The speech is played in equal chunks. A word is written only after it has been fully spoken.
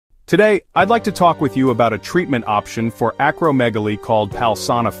Today, I'd like to talk with you about a treatment option for acromegaly called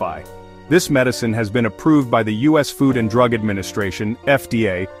Palsonify. This medicine has been approved by the U.S. Food and Drug Administration,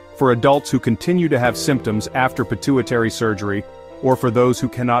 FDA, for adults who continue to have symptoms after pituitary surgery, or for those who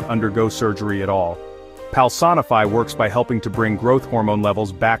cannot undergo surgery at all. Palsonify works by helping to bring growth hormone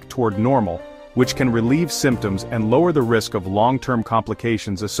levels back toward normal, which can relieve symptoms and lower the risk of long-term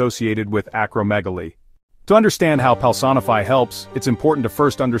complications associated with acromegaly. To understand how Palsonify helps, it's important to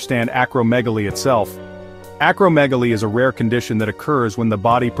first understand acromegaly itself. Acromegaly is a rare condition that occurs when the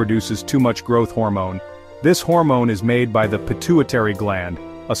body produces too much growth hormone. This hormone is made by the pituitary gland,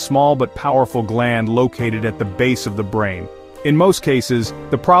 a small but powerful gland located at the base of the brain. In most cases,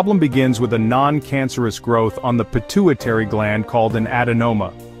 the problem begins with a non-cancerous growth on the pituitary gland called an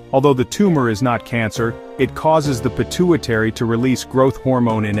adenoma. Although the tumor is not cancer, it causes the pituitary to release growth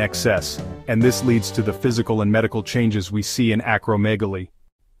hormone in excess, and this leads to the physical and medical changes we see in acromegaly.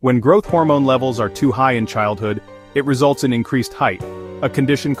 When growth hormone levels are too high in childhood, it results in increased height, a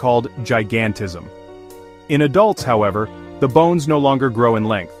condition called gigantism. In adults, however, the bones no longer grow in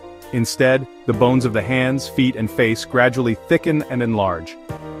length. Instead, the bones of the hands, feet, and face gradually thicken and enlarge.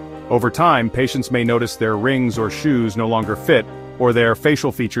 Over time, patients may notice their rings or shoes no longer fit, or their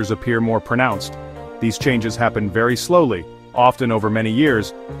facial features appear more pronounced. These changes happen very slowly, often over many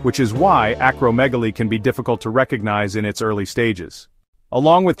years, which is why acromegaly can be difficult to recognize in its early stages.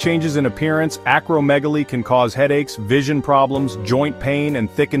 Along with changes in appearance, acromegaly can cause headaches, vision problems, joint pain, and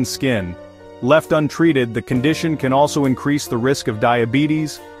thickened skin. Left untreated, the condition can also increase the risk of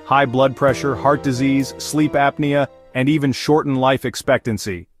diabetes, high blood pressure, heart disease, sleep apnea, and even shorten life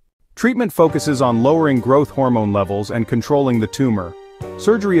expectancy. Treatment focuses on lowering growth hormone levels and controlling the tumor.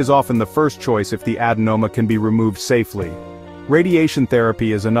 Surgery is often the first choice if the adenoma can be removed safely. Radiation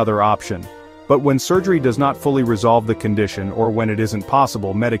therapy is another option. But when surgery does not fully resolve the condition or when it isn't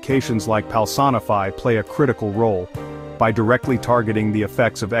possible, medications like Palsonify play a critical role. By directly targeting the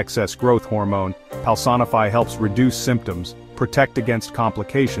effects of excess growth hormone, Palsonify helps reduce symptoms, protect against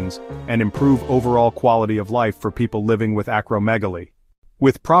complications, and improve overall quality of life for people living with acromegaly.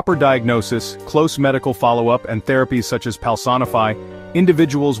 With proper diagnosis, close medical follow-up, and therapies such as Palsonify,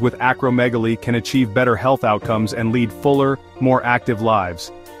 individuals with acromegaly can achieve better health outcomes and lead fuller, more active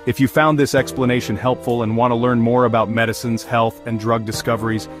lives. If you found this explanation helpful and want to learn more about medicines, health, and drug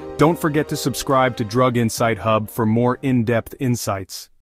discoveries, don't forget to subscribe to Drug Insight Hub for more in-depth insights.